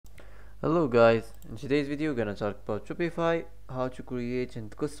Hello guys, in today's video we're gonna talk about Shopify, how to create and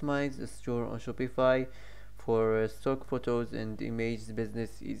customize a store on Shopify for stock photos and images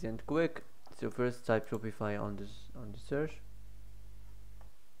business easy and quick. So first type Shopify on the search.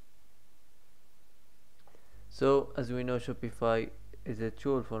 So as we know, Shopify is a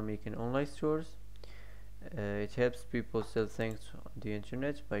tool for making online stores. It helps people sell things on the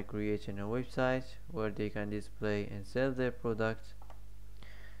internet by creating a website where they can display and sell their products.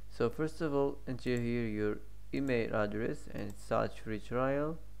 So first of all, enter here your email address and start free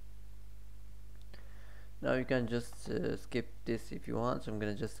trial. Now you can just skip this if you want, so I'm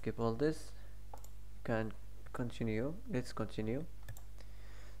gonna just skip all this. You can continue. Let's continue.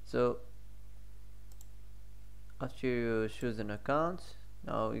 So after you choose an account,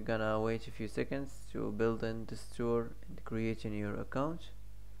 now you're gonna wait a few seconds to build in the store and create in your account.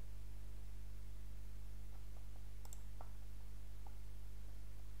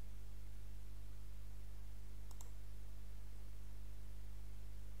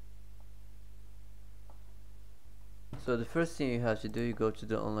 So the first thing you have to do, you go to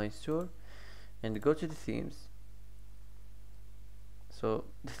the online store and go to the themes. So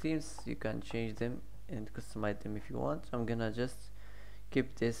the themes, you can change them and customize them if you want. I'm gonna just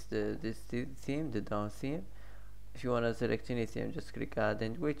keep this theme, the down theme. If you want to select any theme, just click add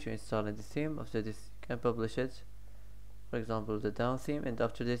and wait to install the theme. After this you can publish it, for example the down theme, and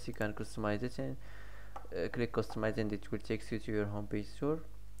after this you can customize it and click customize and it will take you to your homepage store.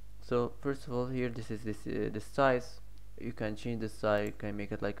 So first of all, here this is the size. You can change the style. You can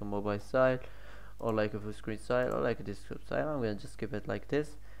make it like a mobile style or like a full screen style or like a desktop style. I'm gonna just keep it like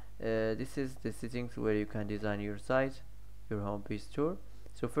this. This is the settings where you can design your site, your homepage store.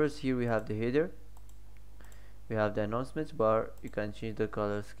 So first here we have the header, we have the announcements bar. You can change the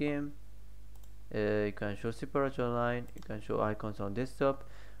color scheme, you can show separate line, you can show icons on desktop.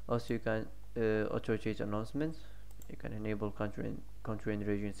 Also you can auto change announcements. You can enable country and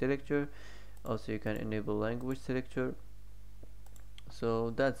region selector. Also you can enable language selector. So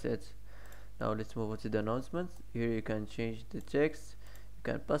that's it. Now let's move on to the announcements. Here you can change the text.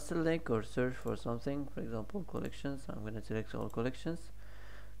 You can paste a link or search for something, for example collections. I'm going to select all collections.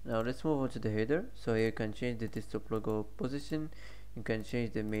 Now let's move on to the header. So here you can change the desktop logo position, you can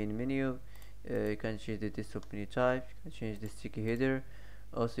change the main menu, you can change the desktop menu type, you can change the sticky header.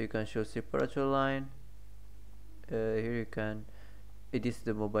 Also you can show separator line. Here you can edit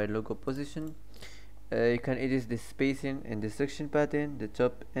the mobile logo position. You can edit the spacing and the section pattern, the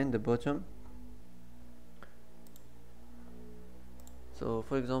top and the bottom. So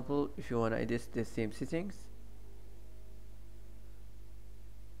for example, if you want to edit the same settings,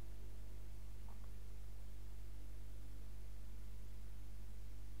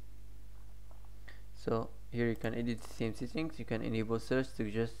 so here you can edit the same settings. You can enable search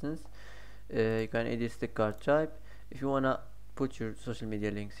suggestions, you can edit the card type. If you want to put your social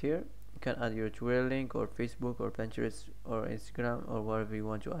media links here, you can add your Twitter link or Facebook or Pinterest or Instagram or whatever you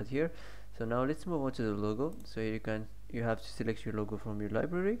want to add here. So now let's move on to the logo. So here you have to select your logo from your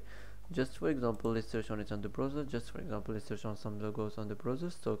library. Just for example, let's search on it on the browser. Just for example, let's search on some logos on the browser,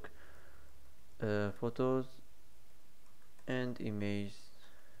 stock photos and image.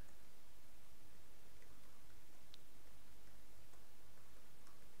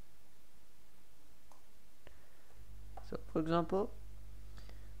 So for example,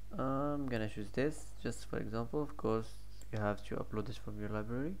 I'm gonna choose this. Just for example, of course you have to upload this from your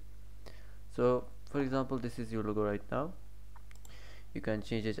library. So for example, this is your logo right now. You can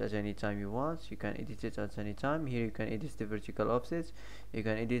change it at any time you want. You can edit it at any time. Here you can edit the vertical offset, you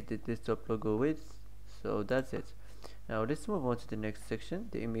can edit the desktop logo width. So that's it. Now let's move on to the next section,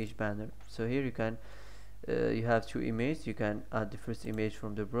 the image banner. So here you can you have two images. You can add the first image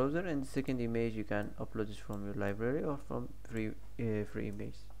from the browser, and the second image you can upload it from your library or from free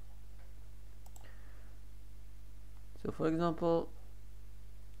image. So for example,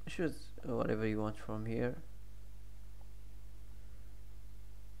 choose whatever you want from here.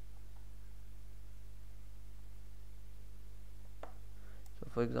 So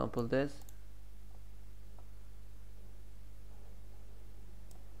for example this.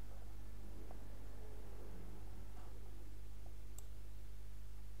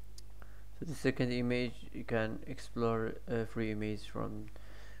 So the second image, you can explore free image from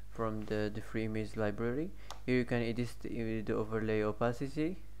the free image library. Here you can edit the overlay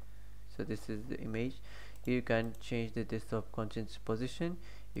opacity. So this is the image. Here you can change the desktop contents position.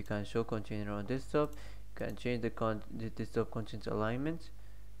 You can show container on desktop. You can change the desktop content alignment.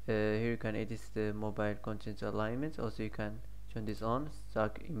 Here you can edit the mobile content alignment. Also you can turn this on,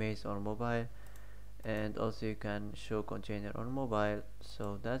 stock image on mobile, and also you can show container on mobile.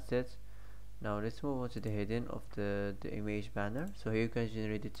 So that's it. Now let's move on to the heading of the image banner. So here you can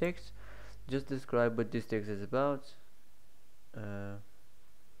generate the text. Just describe what this text is about.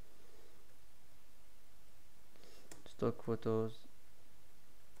 Stock photos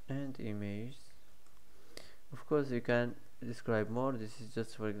and images. Of course you can describe more. This is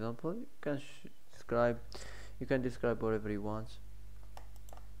just for example. You can describe whatever you want.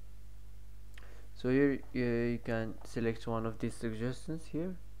 So here you can select one of these suggestions.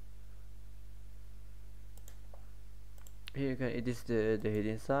 Here you can edit the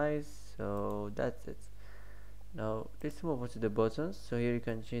heading size. So that's it. Now let's move on to the buttons. So here you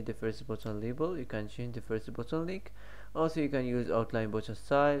can change the first button label, you can change the first button link. Also you can use outline button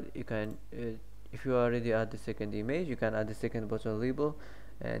style. You can if you already add the second image, you can add the second button label,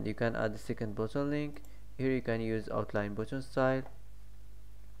 and you can add the second button link. Here you can use outline button style.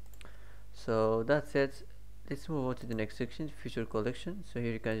 So that's it. Let's move on to the next section, feature collection. So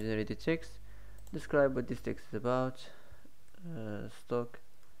here you can generate the text, describe what this text is about, stock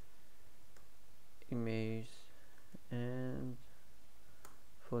image and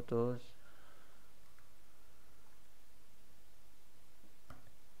photos.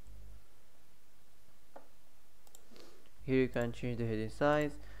 Here you can change the heading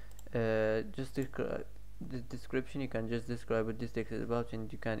size. Just the description, you can just describe what this text is about,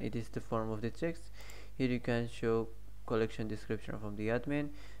 and you can edit the form of the text. Here you can show collection description from the admin.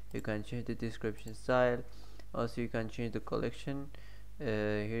 You can change the description style. Also you can change the collection.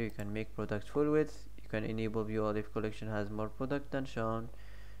 Here you can make product full width. You can enable view all if collection has more product than shown.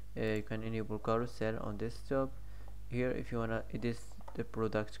 You can enable carousel on desktop. Here if you wanna edit the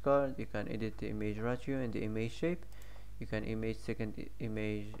product card, you can edit the image ratio and the image shape. You can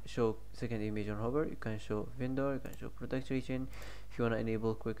show second image on hover. You can show vendor, you can show product region. If you wanna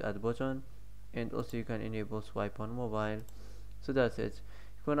enable quick add button, and also you can enable swipe on mobile. So that's it.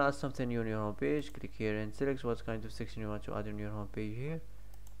 If you want to add something new on your home page, click here and select what kind of section you want to add on your home page here.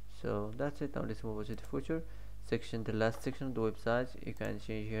 So that's it. Now let's move on to the footer section, the last section of the website. You can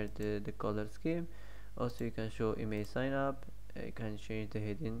change here the color scheme. Also you can show email sign up. You can change the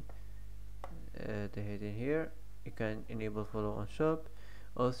heading here. You can enable follow on shop.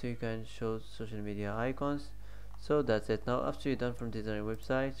 Also you can show social media icons. So that's it. Now after you're done from designing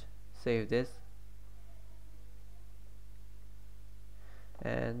website, save this,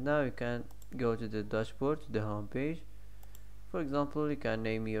 and now you can go to the dashboard, to the home page. For example, you can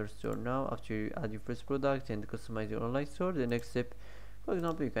name your store. Now after you add your first product and customize your online store, the next step, for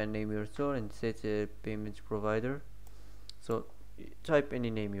example, you can name your store and set a payment provider. So type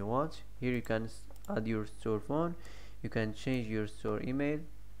any name you want. Here you can add your store phone. You can change your store email.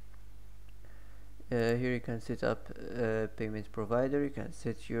 Here you can set up a payment provider. You can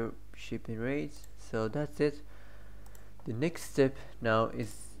set your shipping rates. So that's it. The next step now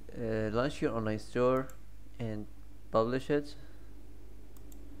is launch your online store and publish it.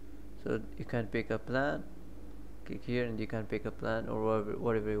 So you can pick a plan, click here, and you can pick a plan or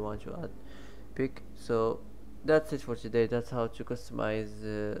whatever you want to add, pick. So that's it for today. That's how to customize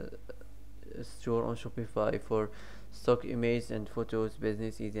a store on Shopify for stock image and photos,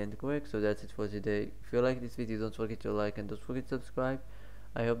 business, easy and quick. So that's it for today. If you like this video, don't forget to like and don't forget to subscribe.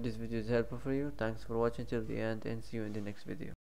 I hope this video is helpful for you. Thanks for watching till the end, and see you in the next video.